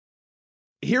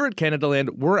Here at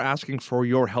Canadaland, we're asking for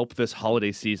your help this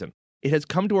holiday season. It has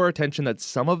come to our attention that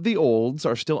some of the olds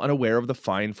are still unaware of the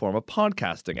fine form of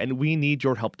podcasting, and we need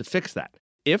your help to fix that.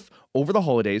 If, over the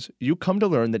holidays, you come to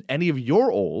learn that any of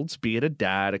your olds, be it a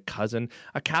dad, a cousin,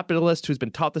 a capitalist who's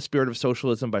been taught the spirit of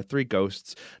socialism by three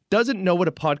ghosts, doesn't know what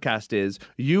a podcast is,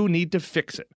 you need to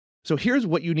fix it. So here's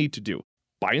what you need to do.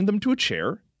 Bind them to a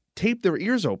chair, tape their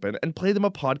ears open, and play them a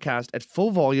podcast at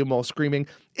full volume while screaming,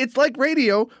 "It's like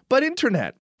radio, but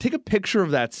internet." Take a picture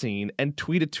of that scene and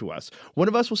tweet it to us. One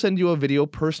of us will send you a video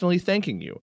personally thanking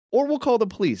you. Or we'll call the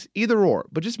police, either or,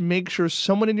 but just make sure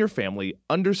someone in your family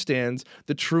understands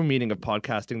the true meaning of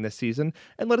podcasting this season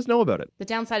and let us know about it. The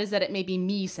downside is that it may be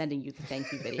me sending you the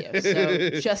thank you video, so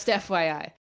just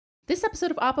FYI. This episode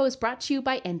of OPPO is brought to you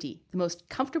by Endy, the most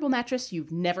comfortable mattress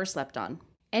you've never slept on.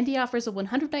 Endy offers a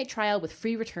 100-night trial with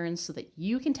free returns so that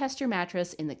you can test your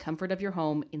mattress in the comfort of your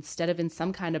home instead of in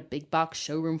some kind of big box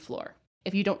showroom floor.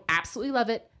 If you don't absolutely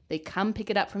love it, they come pick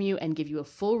it up from you and give you a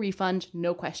full refund,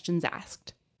 no questions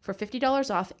asked. For $50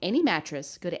 off any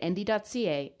mattress, go to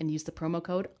endy.ca and use the promo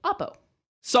code OPPO.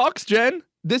 Socks, Jen!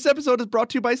 This episode is brought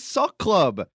to you by Sock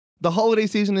Club. The holiday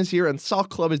season is here and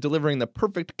Sock Club is delivering the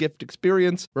perfect gift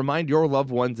experience. Remind your loved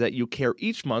ones that you care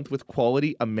each month with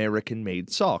quality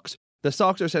American-made socks. The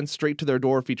socks are sent straight to their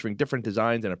door featuring different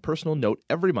designs and a personal note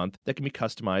every month that can be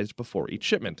customized before each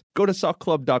shipment. Go to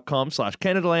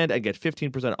sockclub.com/Canadaland and get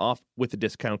 15% off with the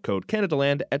discount code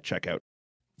Canadaland at checkout.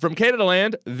 From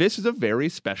Canadaland, this is a very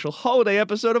special holiday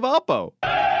episode of OPPO.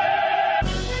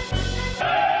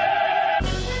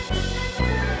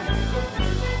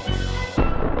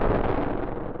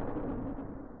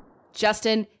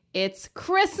 Justin, it's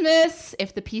Christmas,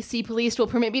 if the PC police will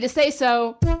permit me to say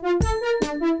so.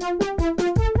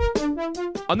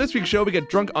 On this week's show, we get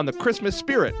drunk on the Christmas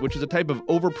spirit, which is a type of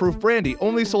overproof brandy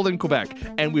only sold in Quebec,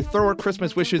 and we throw our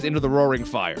Christmas wishes into the roaring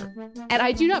fire. And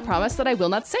I do not promise that I will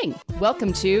not sing.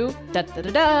 Welcome to the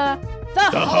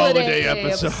holiday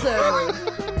episode.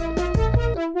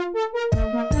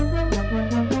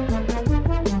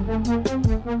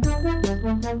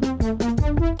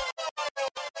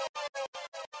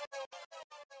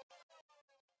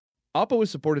 OPPO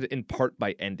is supported in part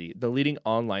by Endy, the leading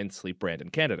online sleep brand in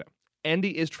Canada.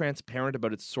 Endy is transparent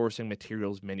about its sourcing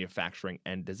materials, manufacturing,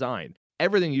 and design.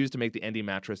 Everything used to make the Endy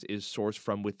mattress is sourced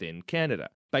from within Canada.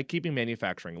 By keeping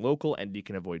manufacturing local, Endy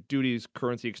can avoid duties,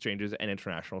 currency exchanges, and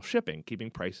international shipping,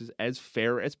 keeping prices as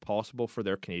fair as possible for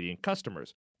their Canadian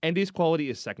customers. Endy's quality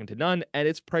is second to none, and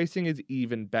its pricing is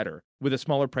even better. With a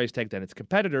smaller price tag than its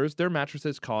competitors, their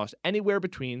mattresses cost anywhere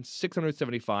between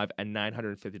 $675 and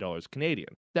 $950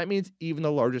 Canadian. That means even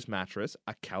the largest mattress,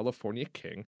 a California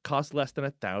King, costs less than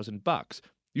 $1,000.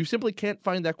 You simply can't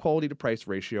find that quality to price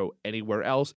ratio anywhere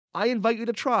else. I invite you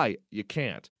to try. You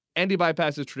can't. Endy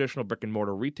bypasses traditional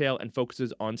brick-and-mortar retail and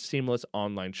focuses on seamless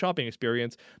online shopping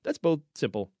experience that's both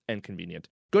simple and convenient.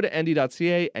 Go to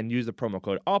endy.ca and use the promo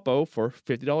code OPPO for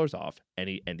 $50 off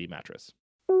any Endy mattress.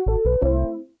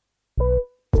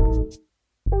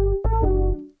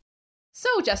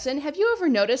 So, Justin, have you ever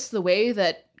noticed the way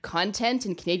that content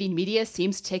in Canadian media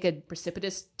seems to take a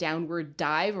precipitous downward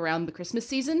dive around the Christmas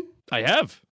season? I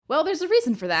have. Well, there's a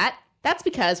reason for that. That's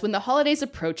because when the holidays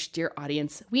approach, dear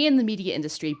audience, we in the media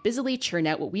industry busily churn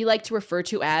out what we like to refer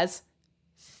to as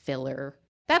filler.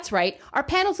 That's right, our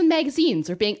panels and magazines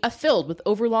are being filled with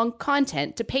overlong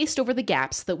content to paste over the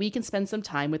gaps so that we can spend some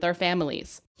time with our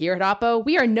families. Here at OPPO,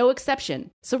 we are no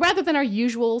exception. So rather than our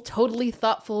usual, totally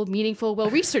thoughtful, meaningful,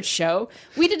 well-researched show,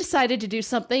 we decided to do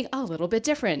something a little bit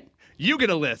different. You get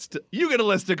a list. You get a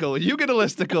listicle. You get a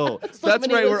listicle. That's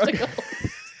right. We're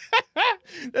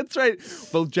That's right.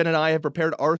 Both Jen and I have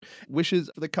prepared our wishes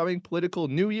for the coming political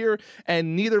new year,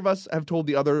 and neither of us have told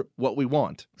the other what we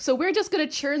want. So we're just going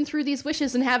to churn through these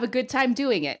wishes and have a good time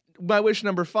doing it. My wish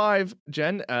number 5,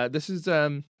 Jen, this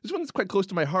one that's quite close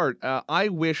to my heart. I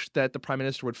wish that the Prime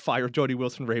Minister would fire Jody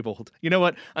Wilson-Raybould. You know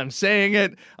what? I'm saying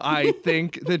it. I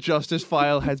think the justice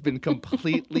file has been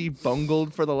completely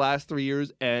bungled for the last 3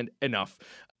 years, and enough.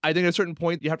 I think at a certain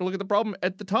point, you have to look at the problem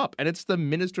at the top, and it's the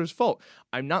minister's fault.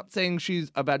 I'm not saying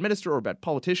she's a bad minister or a bad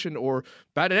politician or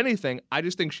bad at anything. I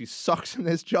just think she sucks in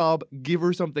this job. Give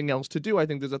her something else to do. I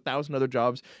think there's 1,000 other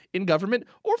jobs in government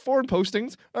or foreign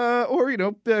postings or,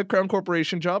 the Crown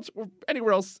Corporation jobs or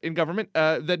anywhere else in government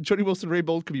that Jody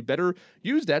Wilson-Raybould could be better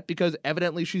used at, because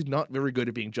evidently she's not very good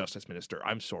at being justice minister.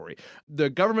 I'm sorry. The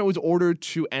government was ordered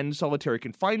to end solitary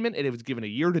confinement, and it was given a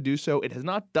year to do so. It has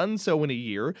not done so in a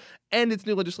year, and its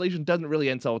new legislation legislation doesn't really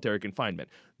end solitary confinement.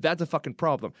 That's a fucking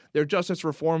problem. Their justice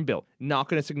reform bill, not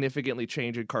going to significantly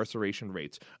change incarceration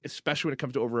rates, especially when it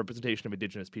comes to overrepresentation of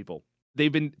Indigenous people.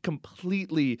 They've been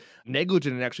completely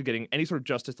negligent in actually getting any sort of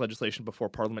justice legislation before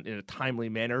Parliament in a timely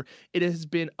manner. It has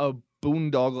been a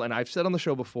boondoggle, and I've said on the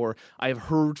show before, I have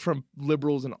heard from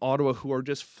Liberals in Ottawa who are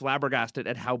just flabbergasted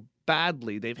at how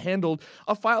badly they've handled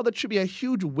a file that should be a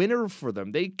huge winner for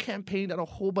them. They campaigned on a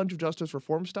whole bunch of justice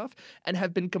reform stuff and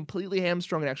have been completely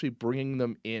hamstrung in actually bringing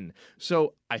them in.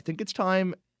 So I think it's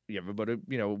time. You have about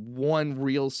one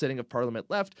real sitting of Parliament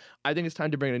left. I think it's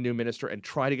time to bring in a new minister and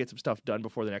try to get some stuff done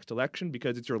before the next election,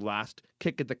 because it's your last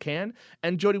kick at the can.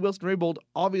 And Jody Wilson-Raybould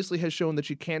obviously has shown that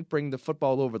she can't bring the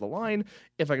football over the line.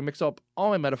 If I can mix up all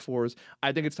my metaphors,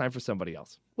 I think it's time for somebody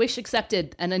else. Wish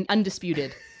accepted and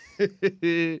undisputed.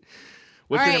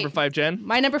 What's your number 5, Jen?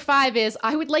 My number 5 is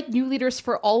I would like new leaders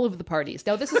for all of the parties.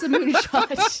 Now, this is a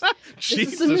moonshot.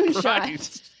 Jesus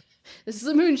Christ. This is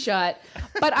a moonshot,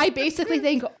 but I basically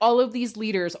think all of these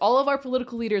leaders, all of our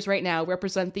political leaders right now,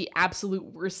 represent the absolute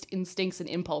worst instincts and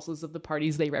impulses of the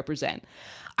parties they represent.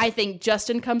 I think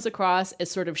Justin comes across as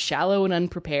sort of shallow and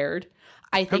unprepared.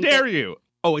 How dare you?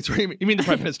 Oh, you mean the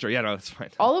Prime Minister? Yeah, no, that's fine.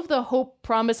 All of the hope,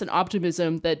 promise, and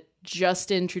optimism that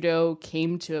Justin Trudeau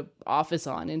came to office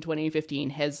on in 2015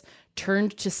 has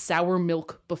turned to sour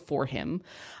milk before him.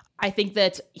 I think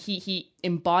that he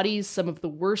embodies some of the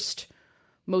worst,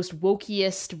 most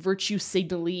wokiest, virtue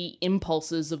signally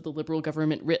impulses of the Liberal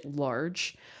government writ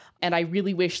large. And I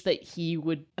really wish that he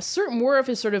would assert more of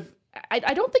his sort of, I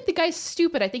don't think the guy's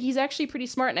stupid. I think he's actually pretty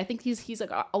smart. And I think he's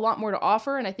like a lot more to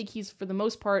offer. And I think he's, for the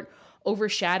most part,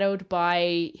 overshadowed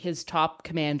by his top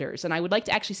commanders. And I would like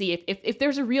to actually see if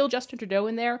there's a real Justin Trudeau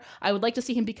in there, I would like to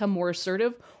see him become more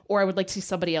assertive, or I would like to see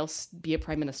somebody else be a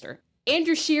prime minister.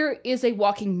 Andrew Scheer is a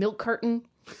walking milk carton.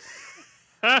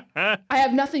 I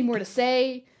have nothing more to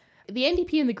say. The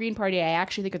NDP and the Green Party, I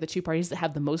actually think, are the two parties that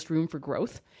have the most room for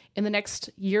growth in the next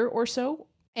year or so.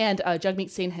 And Jagmeet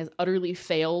Singh has utterly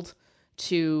failed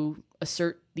to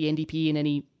assert the NDP in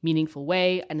any meaningful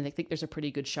way. And I think there's a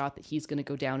pretty good shot that he's going to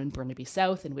go down in Burnaby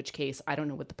South, in which case I don't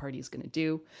know what the party is going to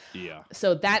do. Yeah.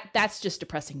 So that's just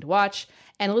depressing to watch.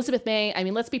 And Elizabeth May, I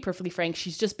mean, let's be perfectly frank,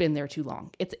 she's just been there too long.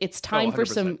 It's time for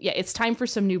it's time for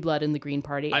some new blood in the Green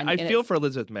Party. And I feel for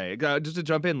Elizabeth May. Just to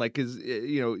jump in, like, because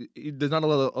there's not a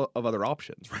lot of other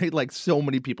options, right? Like, so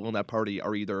many people in that party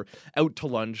are either out to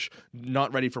lunch,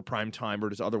 not ready for prime time, or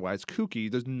just otherwise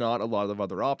kooky. There's not a lot of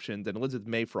other options. And Elizabeth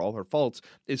May, for all her faults,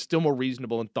 is still more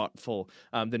reasonable and thoughtful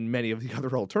than many of the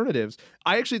other alternatives.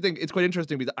 I actually think it's quite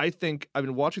interesting, because I think I've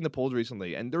been watching the polls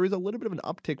recently, and there is a little bit of an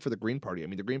uptick for the Green Party. I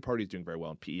mean, the Green Party is doing very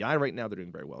well in PEI right now. They're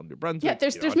doing very well in New Brunswick. Yeah,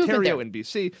 there's Ontario and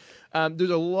BC. There's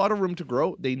a lot of room to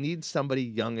grow. They need somebody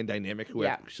young and dynamic who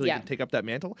actually can take up that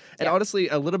mantle. And honestly,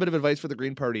 a little bit of advice for the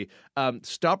Green Party: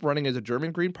 stop running as a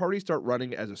German Green Party. Start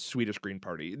running as a Swedish Green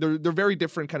Party. They're very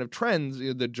different kind of trends.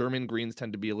 The German Greens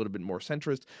tend to be a little bit more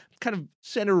centrist, kind of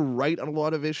center right on a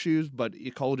lot of issues, but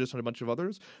ecologist on a bunch of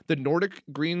others. The Nordic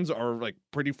Greens are like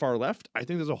pretty far left. I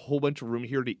think there's a whole bunch of room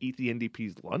here to eat the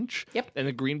NDP's lunch. Yep. And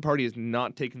the Green Party is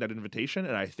not taking that invitation,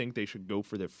 and I think they should go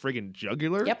for the friggin'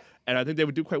 jugular. Yep. And I think they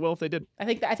would do quite well if they did. I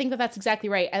think that that's exactly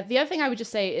right. The other thing I would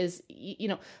just say is,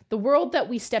 the world that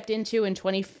we stepped into in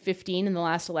 2015 in the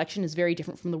last election is very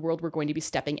different from the world we're going to be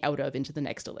stepping out of into the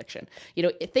next election.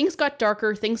 Things got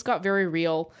darker, things got very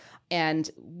real. And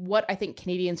what I think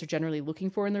Canadians are generally looking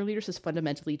for in their leaders has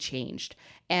fundamentally changed.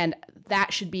 And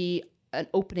that should be an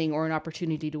opening or an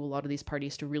opportunity to a lot of these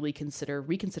parties to really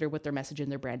reconsider what their message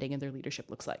and their branding and their leadership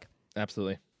looks like.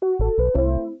 Absolutely.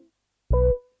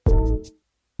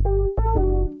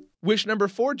 Wish number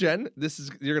 4, Jen.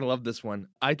 You're gonna love this one.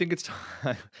 I think it's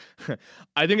time.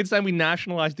 I think it's time we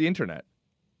nationalize the internet.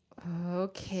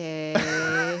 Okay.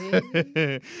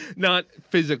 Not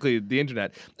physically the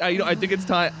internet. I think it's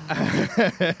time.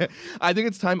 I think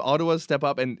it's time Ottawa step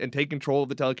up and take control of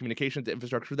the telecommunications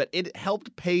infrastructure that it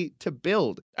helped pay to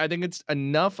build. I think it's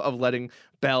enough of letting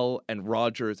Bell and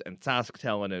Rogers and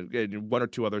SaskTel and one or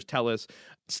two others, TELUS,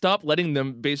 stop letting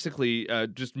them basically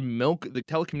just milk the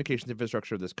telecommunications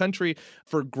infrastructure of this country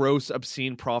for gross,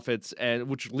 obscene profits, and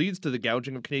which leads to the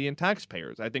gouging of Canadian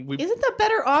taxpayers. I think isn't the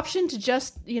better option to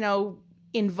just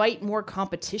invite more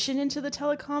competition into the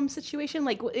telecom situation?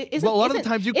 Like, a lot of the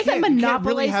times you can't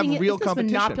really have real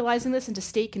competition. Monopolizing this into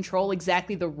state control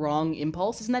exactly the wrong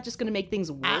impulse? Isn't that just going to make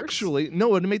things worse? Actually,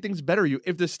 no, it'll make things better.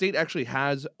 If the state actually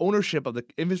has ownership of the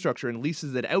infrastructure and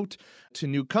leases it out to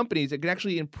new companies, it can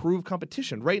actually improve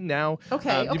competition. Right now,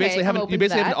 you basically have an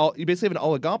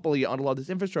oligopoly on a lot of this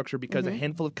infrastructure because a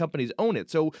handful of companies own it.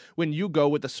 So when you go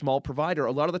with a small provider,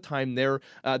 a lot of the time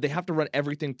they have to run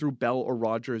everything through Bell or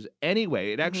Rogers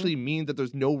anyway. It actually means that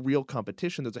there's no real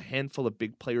competition. There's a handful of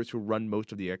big players who run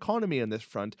most of the economy on this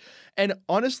front. And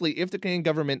honestly, if the Canadian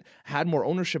government had more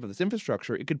ownership of this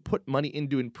infrastructure, it could put money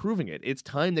into improving it. It's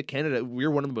time that Canada, we're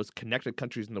one of the most connected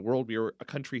countries in the world. We are a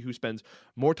country who spends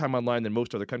more time online than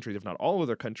most other countries, if not all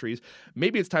other countries.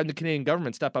 Maybe it's time the Canadian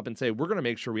government step up and say, we're going to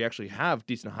make sure we actually have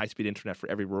decent high-speed internet for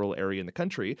every rural area in the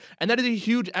country. And that is a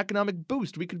huge economic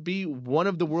boost. We could be one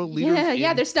of the world leaders.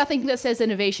 Yeah, there's nothing that says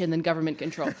innovation than government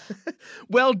control.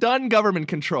 Well done, government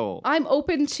control. I'm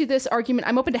open to this argument.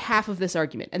 I'm open to half of this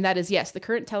argument. And that is, yes, the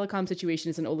current telecom situation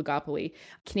is an oligopoly.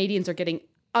 Canadians are getting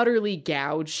utterly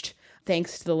gouged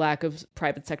thanks to the lack of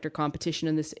private sector competition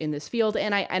in this field.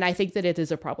 And I think that it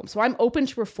is a problem. So I'm open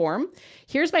to reform.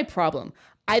 Here's my problem.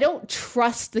 I don't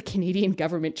trust the Canadian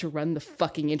government to run the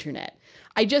fucking internet.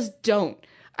 I just don't.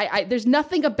 There's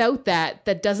nothing about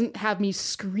that doesn't have me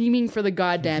screaming for the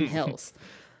goddamn hills.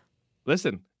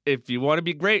 Listen, if you want to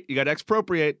be great, you got to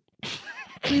expropriate.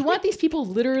 We want these people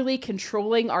literally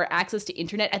controlling our access to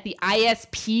internet at the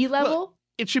ISP level? Well,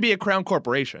 it should be a crown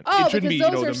corporation. Oh, it shouldn't be,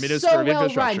 those the are Minister so of well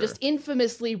Infrastructure. run, just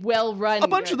infamously well run. A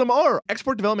bunch of them are.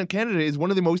 Export Development Canada is one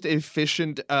of the most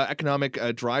efficient economic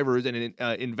drivers and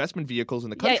investment vehicles in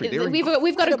the country. Yeah,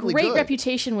 we've got a great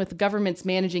reputation with governments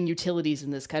managing utilities in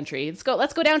this country.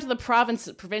 Let's go down to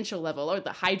the provincial level, or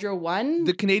the Hydro One.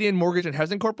 The Canadian Mortgage and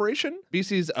Housing Corporation,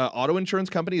 BC's auto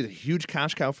insurance company, is a huge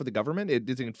cash cow for the government. It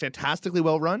is fantastically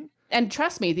well run. And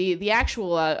trust me, the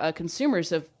actual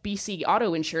consumers of BC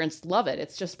auto insurance love it.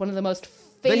 It's just one of the most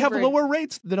favorite. They have lower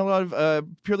rates than a lot of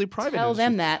purely private Tell industry.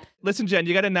 them that. Listen, Jen,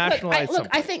 you got to nationalize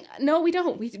something. I think, no, we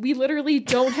don't. We literally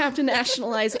don't have to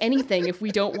nationalize anything if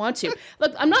we don't want to.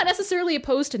 Look, I'm not necessarily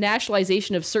opposed to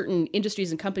nationalization of certain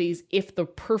industries and companies if the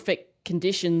perfect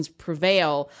conditions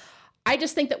prevail. I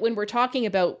just think that when we're talking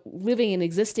about living and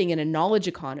existing in a knowledge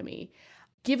economy,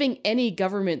 giving any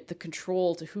government the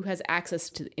control to who has access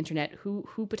to the internet,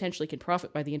 who potentially can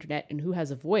profit by the internet, and who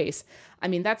has a voice, I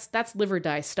mean, that's live or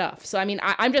die stuff. So, I mean,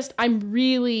 I'm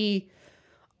really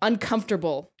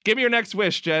uncomfortable. Give me your next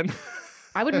wish, Jen.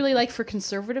 I would really like for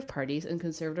conservative parties and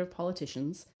conservative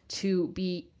politicians to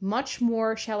be much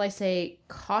more, shall I say,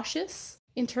 cautious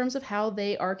in terms of how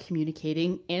they are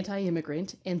communicating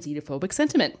anti-immigrant and xenophobic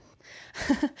sentiment.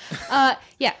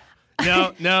 Yeah.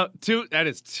 No, that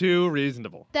is too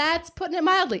reasonable. That's putting it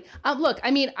mildly. Look,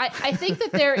 I mean, I think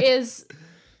that there is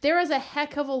a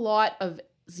heck of a lot of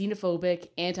xenophobic,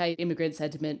 anti-immigrant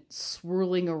sentiment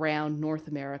swirling around North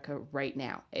America right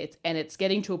now. It's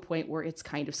getting to a point where it's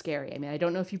kind of scary. I mean, I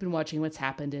don't know if you've been watching what's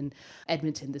happened in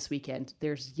Edmonton this weekend.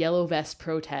 There's yellow vest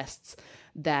protests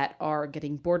that are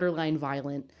getting borderline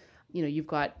violent. You know, you've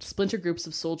got splinter groups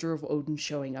of Soldier of Odin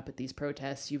showing up at these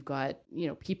protests. You've got,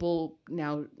 people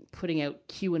now putting out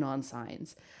QAnon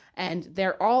signs. And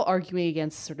they're all arguing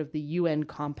against sort of the UN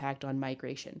Compact on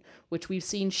Migration, which we've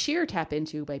seen Scheer tap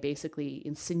into by basically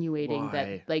insinuating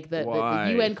that like the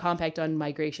UN Compact on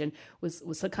Migration was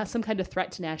some kind of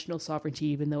threat to national sovereignty,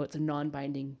 even though it's a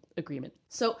non-binding agreement.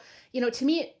 So, to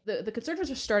me, the Conservatives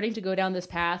are starting to go down this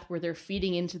path where they're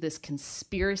feeding into this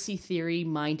conspiracy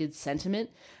theory-minded sentiment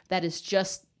that is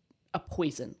just a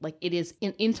poison. Like, it is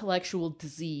an intellectual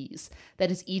disease that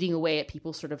is eating away at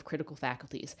people's sort of critical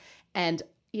faculties. And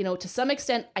to some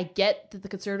extent, I get that the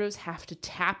Conservatives have to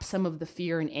tap some of the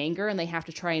fear and anger, and they have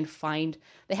to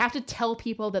they have to tell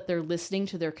people that they're listening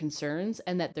to their concerns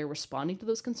and that they're responding to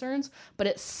those concerns. But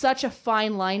it's such a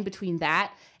fine line between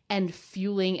that and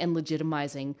fueling and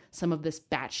legitimizing some of this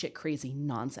batshit crazy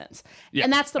nonsense. Yeah,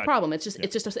 and that's the problem. It's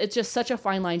just such a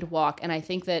fine line to walk. And I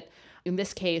think that in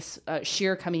this case,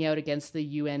 Scheer coming out against the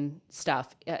UN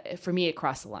stuff, for me, it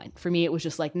crossed the line. For me, it was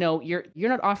just like, no, you're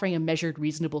not offering a measured,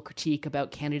 reasonable critique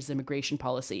about Canada's immigration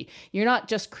policy. You're not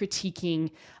just critiquing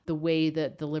the way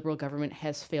that the Liberal government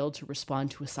has failed to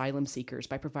respond to asylum seekers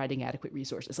by providing adequate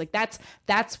resources. Like,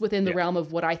 that's within the realm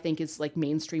of what I think is like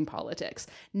mainstream politics.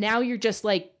 Now you're just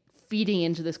like feeding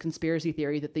into this conspiracy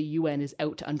theory that the UN is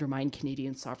out to undermine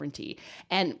Canadian sovereignty.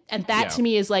 And that to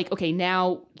me is like, okay,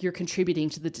 now you're contributing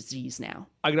to the disease now.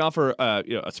 I can offer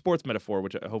a sports metaphor,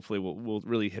 which hopefully will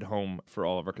really hit home for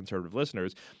all of our conservative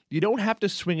listeners. You don't have to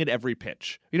swing at every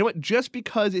pitch. You know what? Just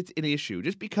because it's an issue,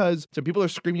 just because some people are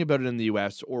screaming about it in the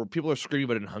US or people are screaming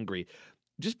about it in Hungary,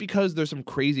 just because there's some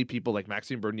crazy people like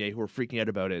Maxime Bernier who are freaking out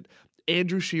about it,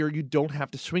 Andrew Scheer, you don't have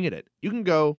to swing at it. You can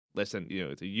go, listen,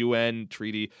 it's a UN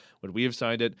treaty. Would we have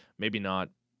signed it? Maybe not.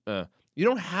 You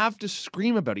don't have to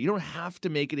scream about it. You don't have to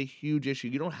make it a huge issue.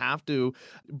 You don't have to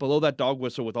blow that dog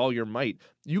whistle with all your might.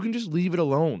 You can just leave it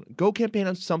alone. Go campaign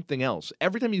on something else.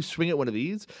 Every time you swing at one of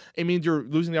these, it means you're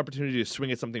losing the opportunity to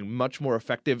swing at something much more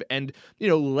effective and,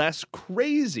 less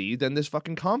crazy than this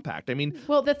fucking compact. I mean,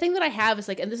 well, the thing that I have is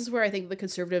and this is where I think the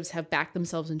Conservatives have backed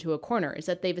themselves into a corner, is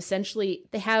that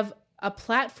they have a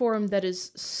platform that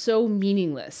is so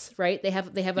meaningless, right? They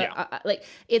have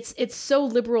it's so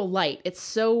liberal light. It's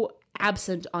so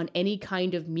absent on any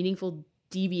kind of meaningful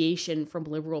deviation from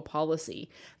liberal policy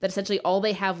that essentially all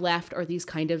they have left are these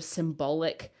kind of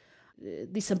symbolic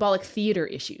theater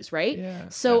issues, right? Yeah,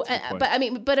 so, but I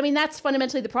mean, that's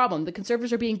fundamentally the problem. The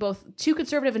Conservatives are being both too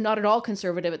conservative and not at all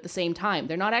conservative at the same time.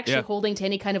 They're not actually holding to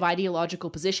any kind of ideological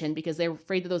position because they're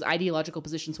afraid that those ideological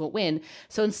positions won't win.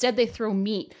 So instead they throw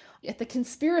meat at the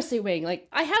conspiracy wing.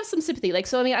 I have some sympathy.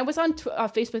 I was on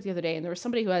Facebook the other day, and there was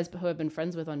somebody who I've been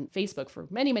friends with on Facebook for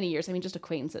many, many years. Just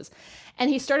acquaintances. And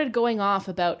he started going off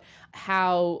about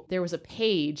how there was a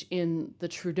page in the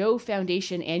Trudeau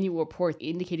Foundation annual report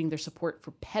indicating their support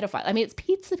for pedophiles. It's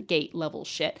Pizzagate level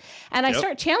shit. And I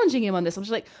start challenging him on this. I'm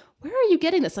just like, where are you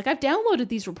getting this? I've downloaded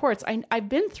these reports. I've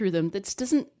been through them. This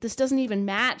doesn't even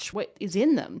match what is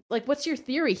in them. What's your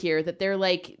theory here that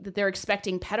they're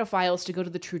expecting pedophiles to go to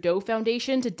the Trudeau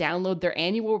Foundation to download their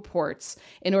annual reports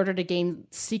in order to gain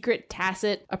secret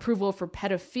tacit approval for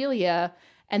pedophilia?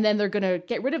 And then they're going to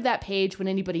get rid of that page when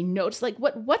anybody notes. What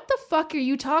the fuck are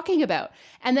you talking about?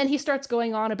 And then he starts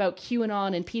going on about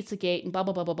QAnon and Pizzagate and blah,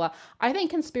 blah, blah, blah, blah. I think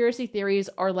conspiracy theories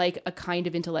are like a kind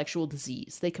of intellectual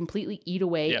disease. They completely eat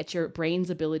away at your brain's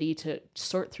ability to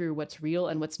sort through what's real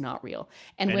and what's not real.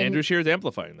 And when Andrew Scheer is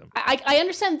amplifying them. I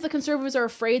understand that the Conservatives are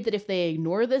afraid that if they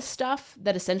ignore this stuff,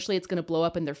 that essentially it's going to blow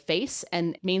up in their face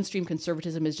and mainstream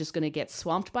conservatism is just going to get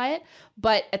swamped by it.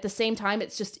 But at the same time,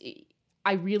 it's just...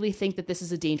 I really think that this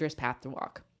is a dangerous path to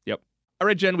walk. Yep. All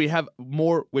right, Jen, we have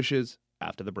more wishes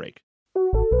after the break.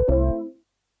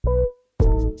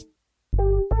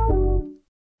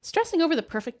 Stressing over the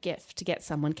perfect gift to get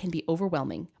someone can be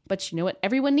overwhelming, but you know what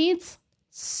everyone needs?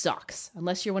 Socks.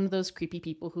 Unless you're one of those creepy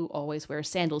people who always wear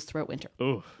sandals throughout winter.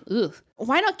 Ugh.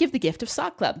 Why not give the gift of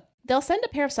Sock Club? They'll send a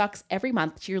pair of socks every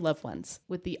month to your loved ones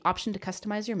with the option to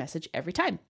customize your message every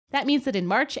time. That means that in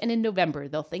March and in November,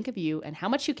 they'll think of you and how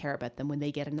much you care about them when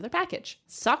they get another package.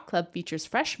 Sock Club features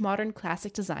fresh, modern,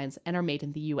 classic designs and are made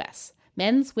in the US.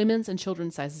 Men's, women's, and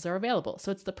children's sizes are available, so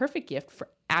it's the perfect gift for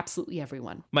absolutely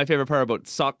everyone. My favorite part about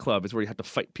Sock Club is where you have to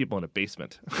fight people in a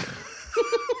basement.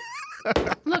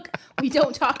 Look, we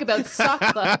don't talk about Sock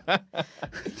Club.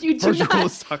 You do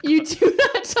not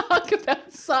talk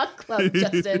about Sock Club,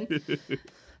 Justin.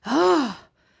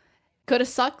 Go to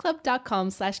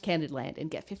sockclub.com/CanadaLand and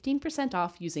get 15%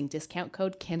 off using discount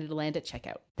code CanadaLand at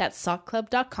checkout. That's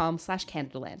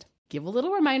sockclub.com/CanadaLand. Give a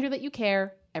little reminder that you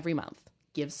care every month.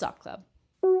 Give Sock Club.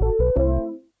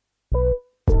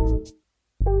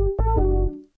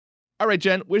 All right,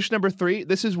 Jen, wish number 3.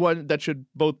 This is one that should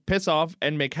both piss off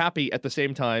and make happy at the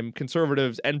same time,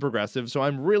 conservatives and progressives. So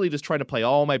I'm really just trying to play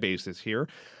all my bases here.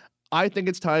 I think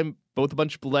it's time both a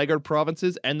bunch of laggard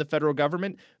provinces and the federal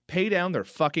government pay down their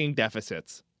fucking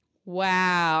deficits.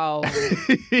 Wow.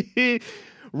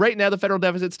 Right now, the federal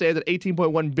deficit stands at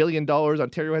 $18.1 billion.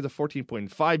 Ontario has a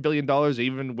 $14.5 billion,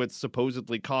 even with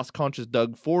supposedly cost-conscious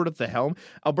Doug Ford at the helm.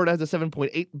 Alberta has a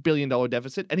 $7.8 billion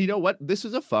deficit. And you know what? This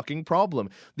is a fucking problem.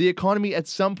 The economy at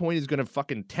some point is going to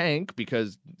fucking tank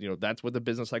because, that's what the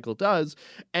business cycle does.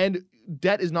 And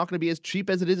debt is not going to be as cheap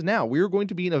as it is now. We're going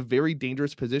to be in a very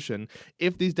dangerous position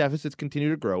if these deficits continue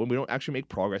to grow and we don't actually make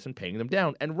progress in paying them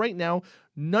down. And right now,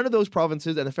 none of those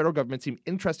provinces and the federal government seem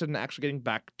interested in actually getting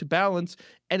back to balance,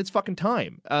 and it's fucking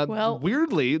time.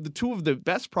 Weirdly, the two of the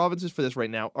best provinces for this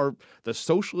right now are the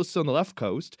socialists on the left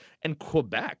coast and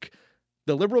Quebec.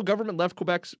 The Liberal government left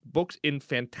Quebec's books in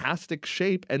fantastic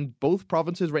shape, and both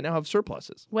provinces right now have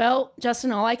surpluses. Well,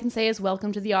 Justin, all I can say is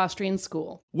welcome to the Austrian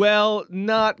school. Well,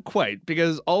 not quite,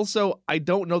 because also I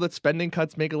don't know that spending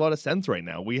cuts make a lot of sense right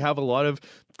now. We have a lot of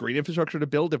great infrastructure to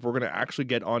build, if we're going to actually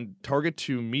get on target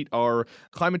to meet our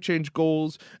climate change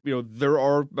goals, there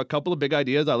are a couple of big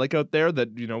ideas I like out there that,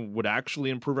 would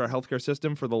actually improve our healthcare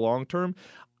system for the long term.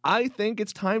 I think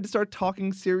it's time to start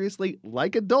talking seriously,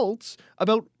 like adults,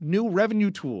 about new revenue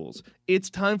tools.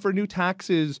 It's time for new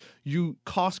taxes, you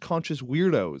cost-conscious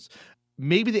weirdos.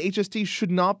 Maybe the HST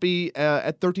should not be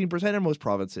at 13% in most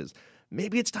provinces.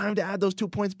 Maybe it's time to add those 2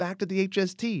 points back to the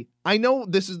HST. I know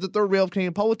this is the third rail of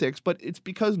Canadian politics, but it's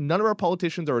because none of our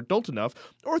politicians are adult enough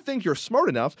or think you're smart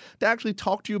enough to actually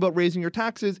talk to you about raising your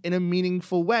taxes in a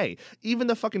meaningful way. Even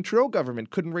the fucking Trudeau government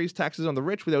couldn't raise taxes on the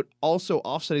rich without also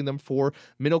offsetting them for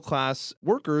middle-class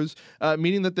workers,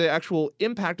 meaning that the actual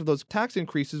impact of those tax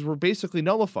increases were basically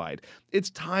nullified.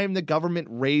 It's time the government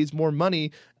raise more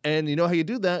money, and you know how you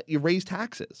do that? You raise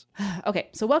taxes. Okay,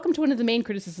 so welcome to one of the main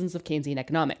criticisms of Keynesian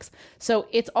economics. So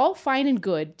it's all fine and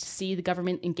good to see the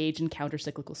government engage in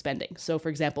counter-cyclical spending. So, for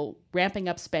example, ramping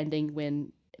up spending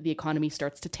when the economy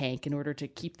starts to tank in order to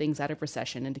keep things out of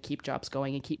recession and to keep jobs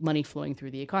going and keep money flowing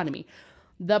through the economy.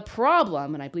 The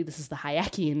problem, and I believe this is the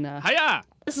Hayekian,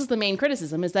 this is the main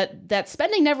criticism, is that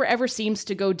spending never ever seems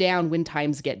to go down when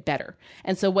times get better.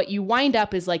 And so what you wind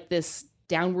up is like this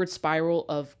downward spiral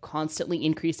of constantly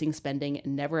increasing spending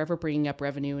and never ever bringing up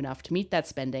revenue enough to meet that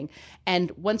spending.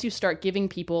 And once you start giving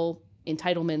people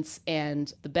entitlements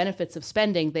and the benefits of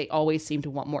spending, they always seem to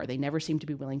want more. They never seem to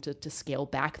be willing to scale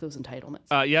back those entitlements.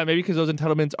 Yeah, maybe because those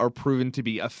entitlements are proven to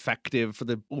be effective for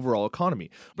the overall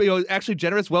economy. But actually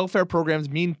generous welfare programs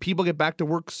mean people get back to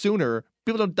work sooner.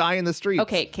 People don't die in the streets.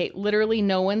 Okay, Kate, literally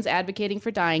no one's advocating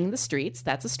for dying in the streets.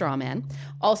 That's a straw man.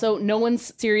 Also, no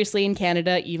one's seriously in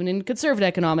Canada, even in conservative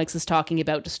economics, is talking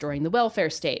about destroying the welfare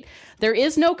state. There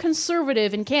is no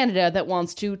conservative in Canada that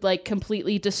wants to,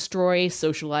 completely destroy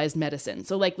socialized medicine.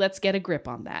 So, let's get a grip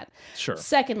on that. Sure.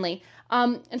 Secondly,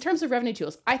 in terms of revenue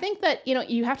tools, I think that,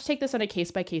 you have to take this on a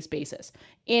case-by-case basis.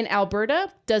 In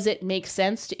Alberta, does it make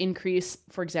sense to increase,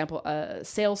 for example,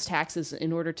 sales taxes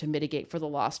in order to mitigate for the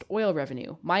lost oil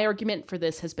revenue? My argument for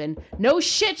this has been, no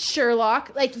shit,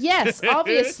 Sherlock. Yes,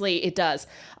 obviously it does.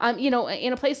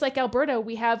 In a place like Alberta,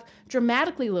 we have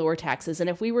dramatically lower taxes. And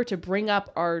if we were to bring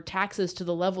up our taxes to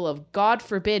the level of, God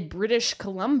forbid, British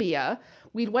Columbia,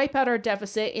 we'd wipe out our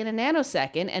deficit in a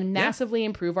nanosecond and massively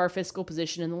improve our fiscal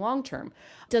position in the long term.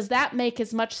 Does that make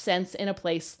as much sense in a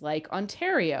place like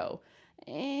Ontario?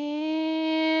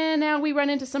 And now we run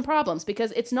into some problems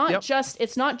because it's not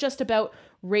just about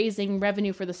raising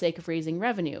revenue for the sake of raising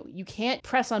revenue. You can't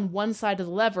press on one side of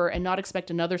the lever and not expect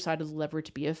another side of the lever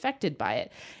to be affected by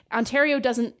it. Ontario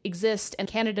doesn't exist and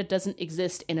Canada doesn't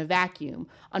exist in a vacuum.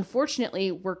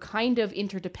 Unfortunately, we're kind of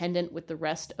interdependent with the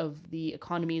rest of the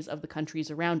economies of the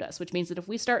countries around us, which means that if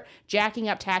we start jacking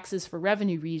up taxes for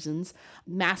revenue reasons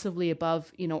massively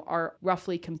above, our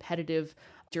roughly competitive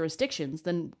jurisdictions,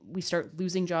 then we start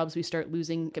losing jobs, we start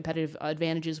losing competitive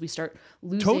advantages, we start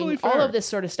losing all of this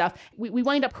sort of stuff. We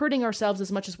wind up hurting ourselves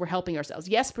as much as we're helping ourselves.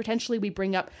 Yes, potentially we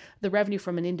bring up the revenue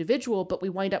from an individual, but we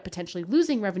wind up potentially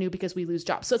losing revenue because we lose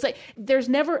jobs. So it's there's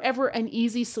never ever an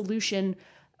easy solution.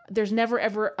 There's never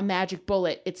ever a magic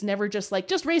bullet. It's never just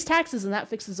just raise taxes and that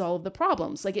fixes all of the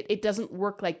problems. It doesn't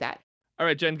work like that. All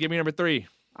right, Jen, give me number 3.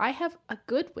 I have a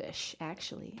good wish,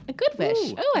 actually. A good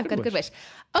wish. I've got a good wish.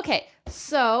 Okay,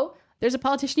 so there's a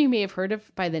politician you may have heard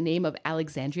of by the name of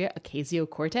Alexandria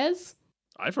Ocasio-Cortez.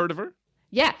 I've heard of her.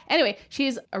 Yeah, anyway,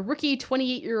 she's a rookie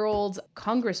 28-year-old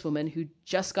congresswoman who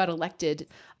just got elected.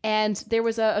 And there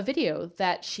was a video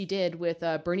that she did with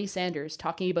Bernie Sanders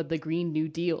talking about the Green New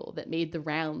Deal that made the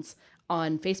rounds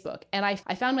on Facebook. And I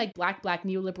found my black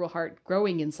neoliberal heart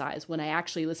growing in size when I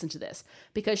actually listened to this,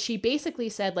 because she basically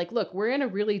said, look, we're in a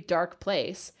really dark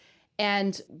place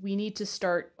and we need to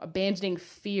start abandoning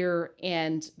fear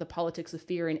and the politics of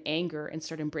fear and anger and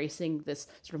start embracing this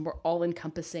sort of more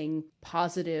all-encompassing,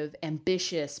 positive,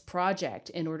 ambitious project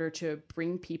in order to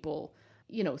bring people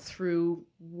through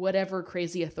whatever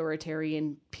crazy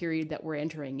authoritarian period that we're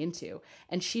entering into.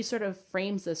 And she sort of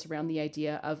frames this around the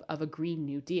idea of a Green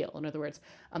New Deal. In other words,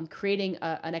 creating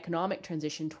an economic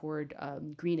transition toward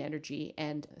green energy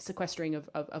and sequestering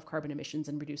of carbon emissions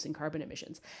and reducing carbon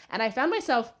emissions. And I found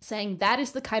myself saying that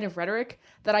is the kind of rhetoric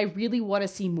that I really want to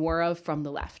see more of from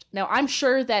the left. Now, I'm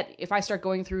sure that if I start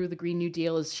going through the Green New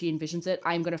Deal as she envisions it,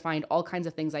 I'm going to find all kinds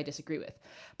of things I disagree with.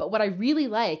 But what I really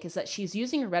like is that she's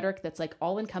using a rhetoric that's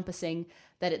all-encompassing,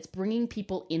 that it's bringing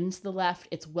people into the left,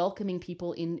 it's welcoming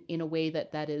people in a way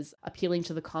that is appealing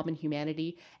to the common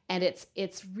humanity, and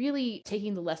it's really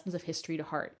taking the lessons of history to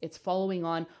heart. It's following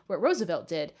on what Roosevelt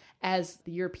did as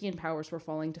the European powers were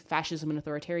falling to fascism and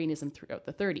authoritarianism throughout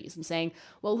the 30s and saying,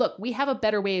 well, look, we have a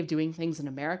better way of doing things in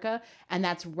America, and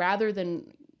that's rather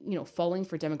than falling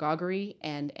for demagoguery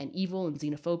and evil and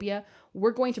xenophobia,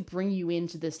 we're going to bring you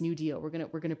into this new deal. We're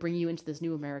going to bring you into this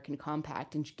new American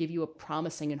compact and give you a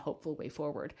promising and hopeful way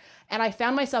forward. And I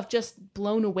found myself just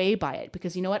blown away by it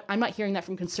because you know what? I'm not hearing that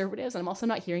from conservatives. I'm also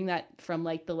not hearing that from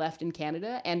like the left in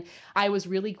Canada. And I was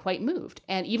really quite moved.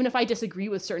 And even if I disagree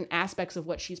with certain aspects of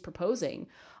what she's proposing,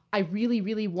 I really,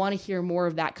 really want to hear more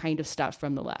of that kind of stuff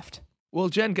from the left. Well,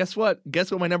 Jen, guess what?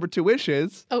 Guess what my number 2 wish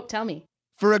is? Oh, tell me.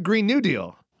 For a Green New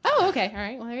Deal. Oh, okay. All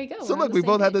right. Well, there you go. So look, we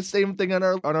both had the same thing on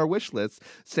our wish list.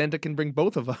 Santa can bring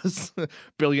both of us $1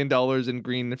 billion in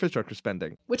green infrastructure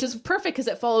spending. Which is perfect because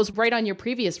it follows right on your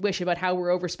previous wish about how we're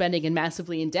overspending and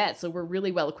massively in debt. So we're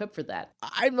really well equipped for that.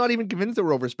 I'm not even convinced that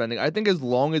we're overspending. I think as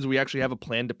long as we actually have a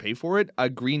plan to pay for it, a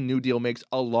Green New Deal makes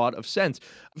a lot of sense.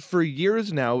 For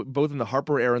years now, both in the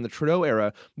Harper era and the Trudeau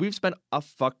era, we've spent a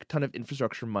fuck ton of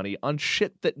infrastructure money on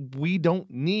shit that we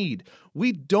don't need.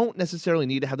 We don't necessarily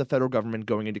need to have the federal government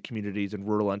going into communities in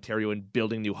rural Ontario and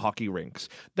building new hockey rinks.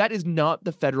 That is not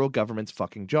the federal government's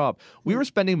fucking job. We were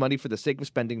spending money for the sake of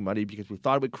spending money because we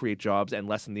thought it would create jobs and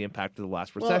lessen the impact of the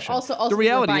last recession. Also the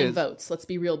reality we were buying is, votes. Let's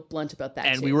be real blunt about that.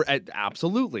 And too. we were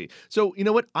absolutely. So you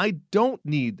know what? I don't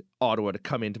need Ottawa to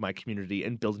come into my community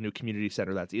and build a new community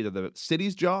center. That's either the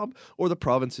city's job or the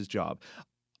province's job.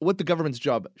 What the government's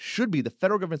job should be, the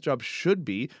federal government's job should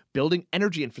be building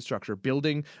energy infrastructure,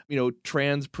 building,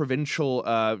 trans-provincial,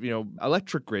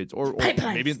 electric grids, or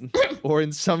maybe, or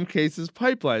in some cases,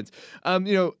 pipelines.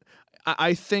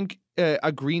 I think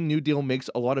a Green New Deal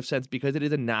makes a lot of sense because it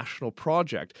is a national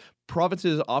project.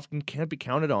 Provinces often can't be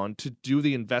counted on to do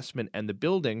the investment and the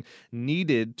building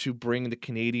needed to bring the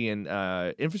Canadian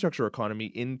infrastructure economy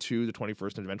into the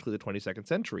 21st and eventually the 22nd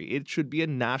century. It should be a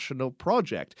national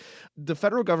project. The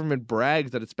federal government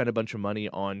brags that it spent a bunch of money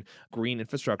on green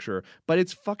infrastructure, but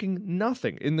it's fucking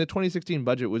nothing. In the 2016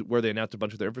 budget, where they announced a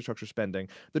bunch of their infrastructure spending,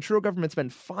 the Trudeau government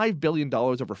spent $5 billion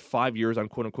over 5 years on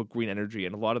quote-unquote green energy,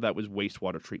 and a lot of that was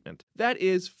wastewater treatment. That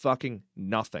is fucking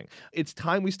nothing. It's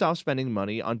time we stop spending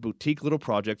money on boutique little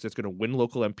projects that's going to win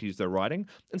local MPs their riding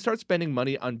and start spending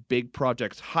money on big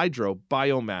projects, hydro,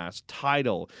 biomass,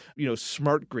 tidal,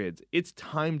 smart grids. It's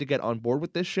time to get on board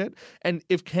with this shit. And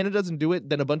if Canada doesn't do it,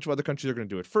 then a bunch of other countries are going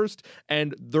to do it first.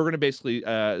 And they're going to basically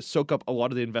soak up a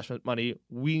lot of the investment money.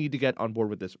 We need to get on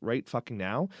board with this right fucking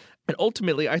now. And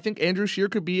ultimately, I think Andrew Scheer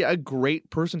could be a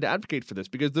great person to advocate for this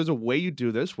because there's a way you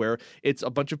do this where it's a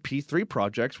bunch of P3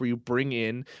 projects where you bring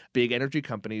in big energy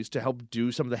companies to help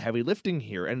do some of the heavy lifting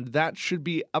here. And that should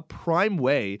be a prime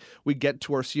way we get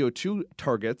to our CO2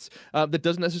 targets that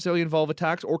doesn't necessarily involve a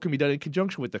tax or can be done in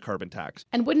conjunction with the carbon tax.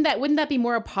 And wouldn't that be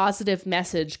more a positive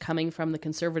message coming from the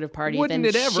Conservative Party than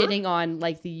shitting on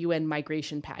like the UN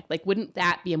Migration Pact? Like, wouldn't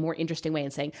that be a more interesting way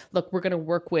in saying, look, we're going to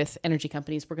work with energy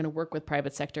companies, we're going to work with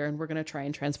private sector, and we're going to try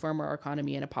and transform our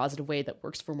economy in a positive way that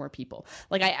works for more people.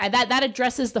 Like that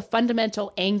addresses the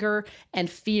fundamental anger and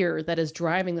fear that is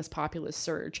driving this populist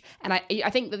surge. And I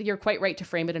think that you're quite right to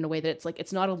frame it in a way that it's like,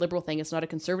 it's not a liberal thing, it's not a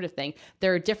conservative thing.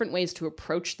 There are different ways to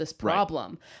approach this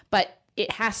problem, but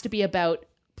it has to be about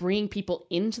bringing people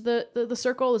into the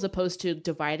circle as opposed to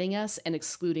dividing us and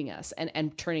excluding us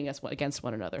and turning us against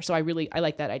one another. So I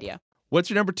like that idea. What's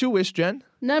your number 2 wish, Jen?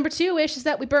 Number 2 wish is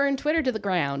that we burn Twitter to the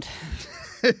ground.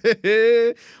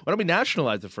 Why don't we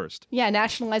nationalize it first? Yeah,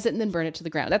 nationalize it and then burn it to the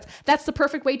ground. That's the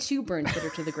perfect way to burn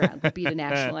Twitter to the ground, would be to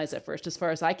nationalize it first, as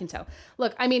far as I can tell.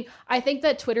 Look, I mean, I think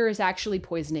that Twitter is actually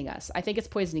poisoning us. I think it's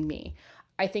poisoning me.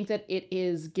 I think that it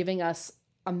is giving us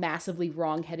a massively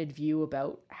wrong-headed view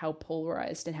about how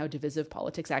polarized and how divisive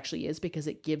politics actually is because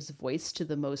it gives voice to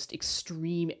the most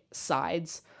extreme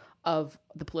sides of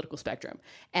the political spectrum.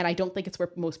 And I don't think it's where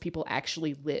most people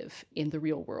actually live in the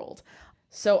real world.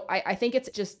 So I think it's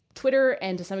just Twitter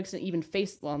and to some extent even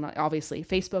not obviously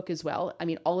Facebook as well. I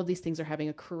mean, all of these things are having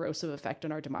a corrosive effect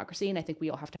on our democracy. And I think we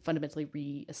all have to fundamentally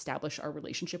reestablish our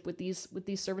relationship with these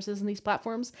services and these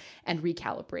platforms and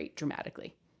recalibrate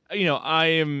dramatically. I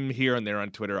am here and there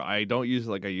on Twitter. I don't use it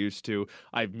like I used to.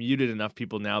 I've muted enough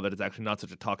people now that it's actually not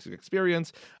such a toxic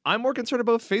experience. I'm more concerned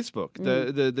about Facebook.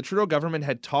 The Trudeau government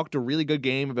had talked a really good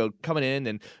game about coming in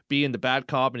and being the bad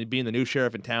cop and being the new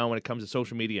sheriff in town when it comes to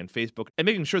social media and Facebook, and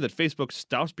making sure that Facebook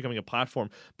stops becoming a platform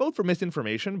both for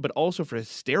misinformation but also for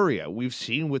hysteria. We've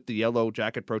seen with the yellow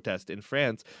jacket protest in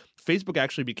France Facebook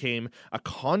actually became a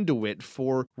conduit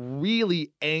for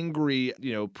really angry,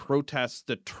 protests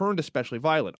that turned especially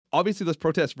violent. Obviously, those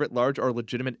protests writ large are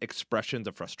legitimate expressions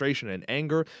of frustration and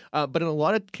anger, but in a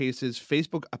lot of cases,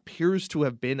 Facebook appears to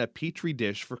have been a petri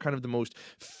dish for kind of the most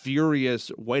furious,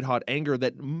 white-hot anger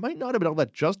that might not have been all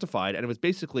that justified, and it was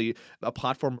basically a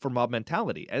platform for mob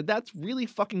mentality. And that's really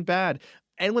fucking bad.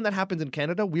 And when that happens in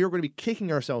Canada, we are going to be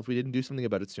kicking ourselves if we didn't do something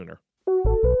about it sooner.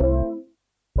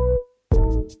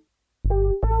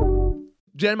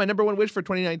 Jen, my number one wish for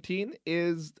 2019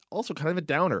 is also kind of a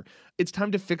downer. It's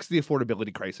time to fix the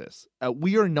affordability crisis.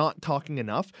 We are not talking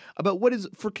enough about what is,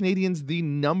 for Canadians, the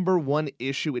number one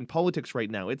issue in politics right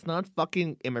now. It's not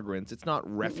fucking immigrants. It's not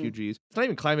refugees. It's not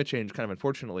even climate change, kind of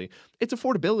unfortunately. It's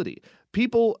affordability.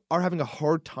 People are having a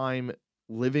hard time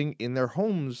living in their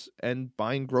homes and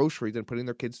buying groceries and putting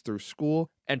their kids through school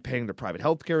and paying their private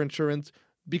healthcare insurance,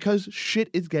 because shit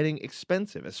is getting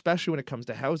expensive, especially when it comes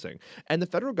to housing. And the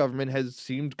federal government has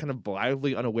seemed kind of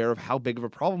blithely unaware of how big of a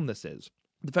problem this is.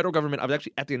 The federal government, I was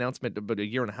actually at the announcement about a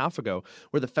year and a half ago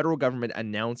where the federal government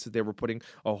announced that they were putting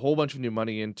a whole bunch of new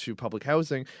money into public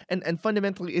housing. And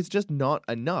fundamentally, it's just not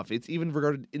enough. It's even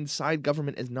regarded inside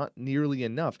government as not nearly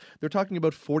enough. They're talking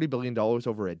about $40 billion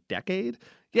over a decade.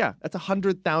 Yeah, that's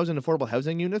 100,000 affordable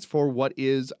housing units for what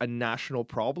is a national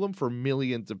problem for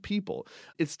millions of people.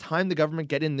 It's time the government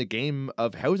get in the game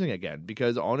of housing again,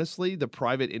 because honestly, the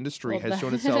private industry has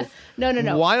shown itself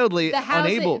wildly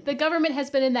unable. The government has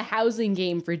been in the housing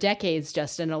game for decades,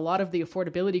 Justin. A lot of the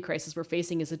affordability crisis we're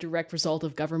facing is a direct result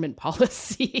of government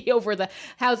policy over the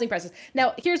housing crisis.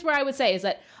 Now, here's where I would say is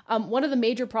that one of the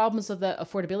major problems of the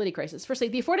affordability crisis, firstly,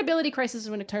 the affordability crisis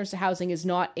when it comes to housing is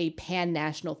not a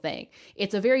pan-national thing.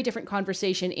 It's a very different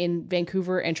conversation in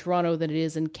Vancouver and Toronto than it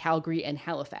is in Calgary and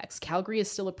Halifax. Calgary is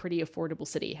still a pretty affordable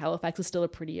city. Halifax is still a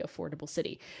pretty affordable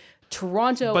city.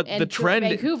 Toronto and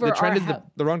Vancouver the trend is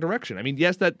the wrong direction. I mean,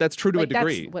 yes, that's true to a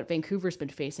degree. That's what Vancouver's been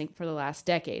facing for the last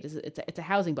decade. It's a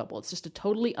housing bubble. It's just a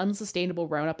totally unsustainable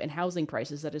roundup in housing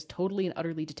prices that is totally and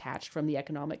utterly detached from the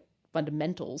economic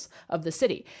fundamentals of the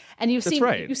city. And you've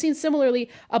seen similarly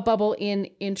a bubble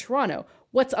in Toronto.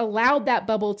 What's allowed that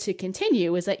bubble to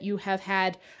continue is that you have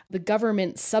had the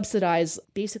government subsidize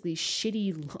basically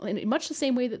shitty, in much the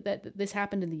same way that this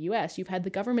happened in the US. You've had the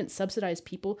government subsidize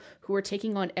people who are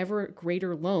taking on ever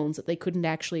greater loans that they couldn't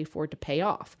actually afford to pay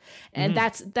off. And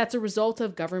that's a result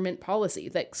of government policy.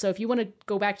 So if you want to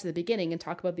go back to the beginning and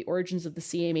talk about the origins of the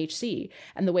CMHC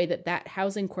and the way that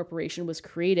housing corporation was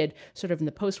created sort of in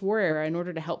the post-war era in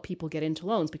order to help people get into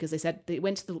loans, because they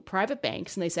went to the private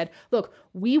banks and they said, look,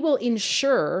 we will insure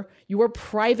your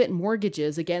private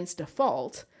mortgages against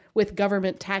default with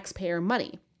government taxpayer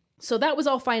money. So that was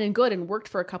all fine and good and worked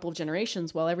for a couple of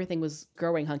generations while everything was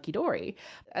growing hunky-dory.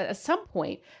 At some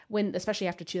point, especially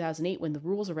after 2008, when the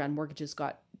rules around mortgages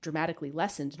got dramatically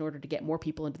lessened in order to get more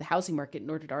people into the housing market, in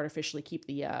order to artificially keep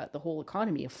the whole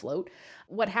economy afloat,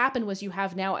 what happened was you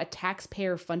have now a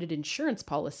taxpayer-funded insurance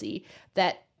policy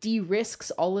that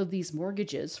de-risks all of these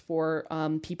mortgages for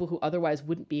people who otherwise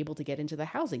wouldn't be able to get into the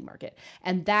housing market.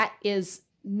 And that is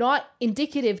not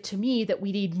indicative to me that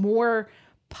we need more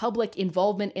public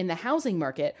involvement in the housing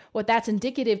market. What that's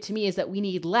indicative to me is that we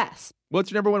need less.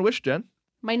 What's your number one wish, Jen?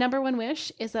 My number one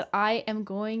wish is that I am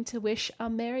going to wish a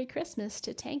Merry Christmas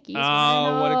to Tankies.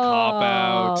 Oh, what a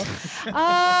cop-out.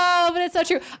 Oh, but it's so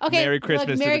true. Okay, Merry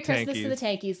Christmas to the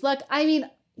Tankies. Look, I mean,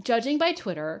 judging by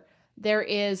Twitter, there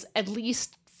is at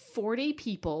least 40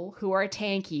 people who are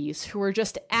Tankies who are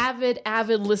just avid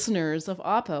listeners of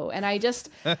OPPO, and I just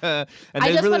and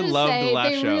they really loved the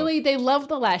last show. They loved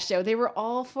the last show. They were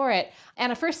all for it.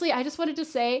 And firstly, I just wanted to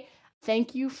say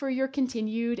thank you for your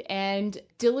continued and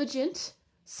diligent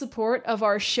support of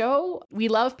our show. We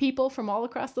love people from all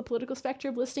across the political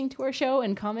spectrum listening to our show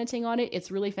and commenting on it.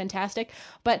 It's really fantastic.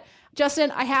 But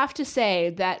Justin, I have to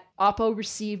say that OPPO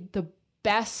received the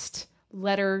best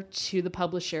letter to the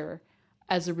publisher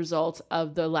as a result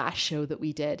of the last show that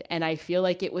we did. And I feel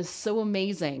like it was so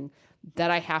amazing that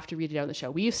I have to read it out on the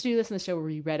show. We used to do this in the show where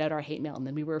we read out our hate mail, and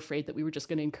then we were afraid that we were just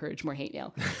going to encourage more hate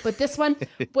mail. But this one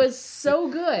was so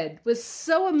good, was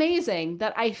so amazing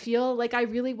that I feel like I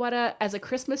really want to, as a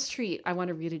Christmas treat, I want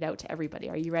to read it out to everybody.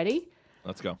 Are you ready?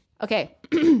 Let's go. Okay.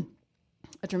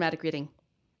 A dramatic reading.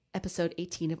 Episode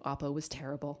 18 of OPPO was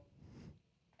terrible.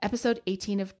 Episode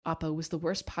 18 of OPPO was the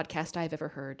worst podcast I've ever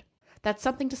heard. That's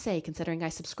something to say considering I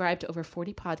subscribe to over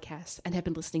 40 podcasts and have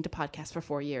been listening to podcasts for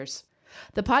 4 years.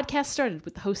 The podcast started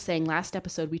with the host saying last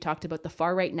episode we talked about the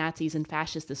far-right Nazis and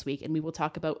fascists this week, and we will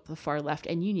talk about the far left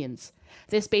and unions.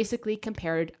 This basically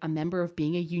compared a member of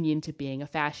being a union to being a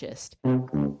fascist.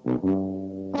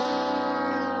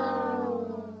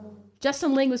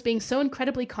 Justin Ling was being so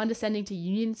incredibly condescending to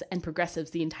unions and progressives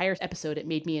the entire episode it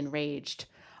made me enraged.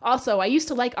 Also, I used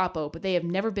to like OPPO, but they have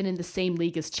never been in the same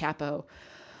league as Chapo.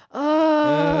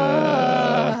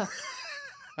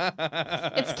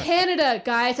 It's Canada,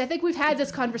 guys. I think we've had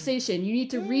this conversation. You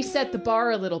need to reset the bar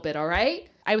a little bit, all right?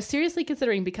 I was seriously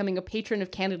considering becoming a patron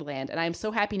of Canadaland, and I am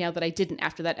so happy now that I didn't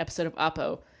after that episode of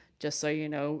OPPO. Just so you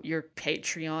know, your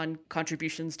Patreon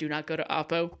contributions do not go to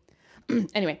OPPO.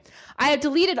 Anyway, I have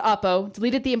deleted OPPO,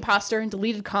 deleted The Imposter, and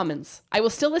deleted Commons. I will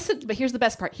still listen, but here's the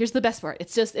best part.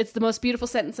 It's the most beautiful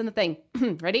sentence in the thing.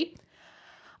 Ready?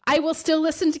 I will still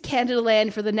listen to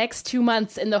Canadaland for the next 2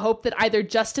 months in the hope that either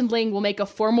Justin Ling will make a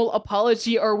formal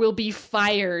apology or will be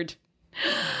fired.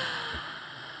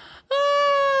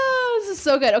 This is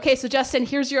so good. Okay, so Justin,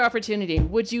 here's your opportunity.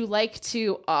 Would you like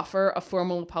to offer a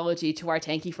formal apology to our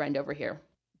tanky friend over here?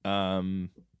 No.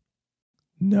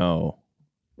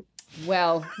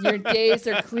 Well, your days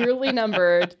are clearly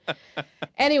numbered.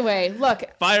 Anyway, look.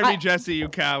 Fire me, Jesse, you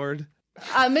coward.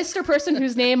 Mr. Person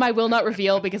whose name I will not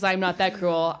reveal because I'm not that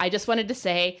cruel, I just wanted to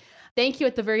say thank you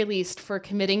at the very least for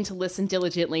committing to listen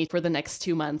diligently for the next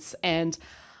 2 months. And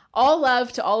all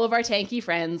love to all of our tanky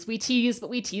friends. We tease, but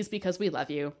we tease because we love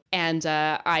you. And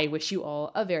I wish you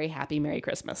all a very happy Merry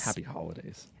Christmas. Happy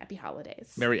holidays. Happy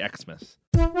holidays. Merry Xmas.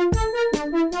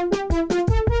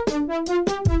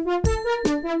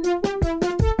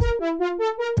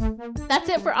 That's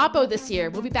it for OPPO this year.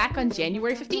 We'll be back on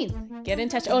January 15th. Get in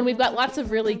touch. Oh, and we've got lots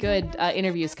of really good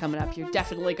interviews coming up. You're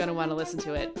definitely going to want to listen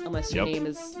to it, unless your name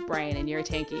is Brian and you're a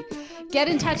tanky. Get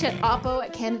in touch at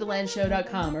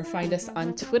oppo@CanadaLandShow.com or find us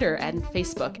on Twitter and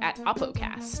Facebook at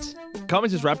OPPOcast.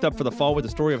 Comics is wrapped up for the fall with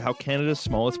the story of how Canada's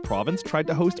smallest province tried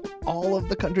to host all of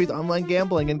the country's online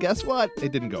gambling, and guess what?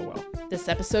 It didn't go well. This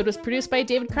episode was produced by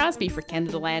David Crosby for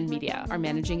Canada Land Media. Our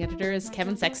managing editor is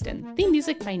Kevin Sexton. Theme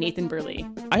music by Nathan Burley.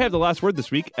 I have the last word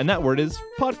this week, and that word is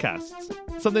podcasts.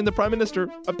 Something the Prime Minister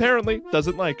apparently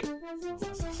doesn't like.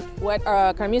 What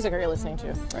kind of music are you listening to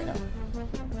right now?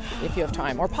 If you have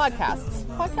time. Or podcasts.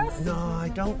 Podcasts? No, I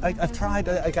don't. I've tried.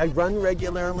 I run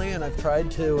regularly, and I've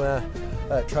tried to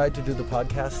do the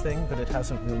podcast thing, but it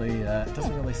hasn't really. It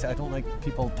doesn't really say. I don't like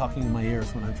people talking in my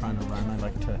ears when I'm trying to run. I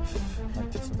like to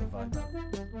sort of vibe out.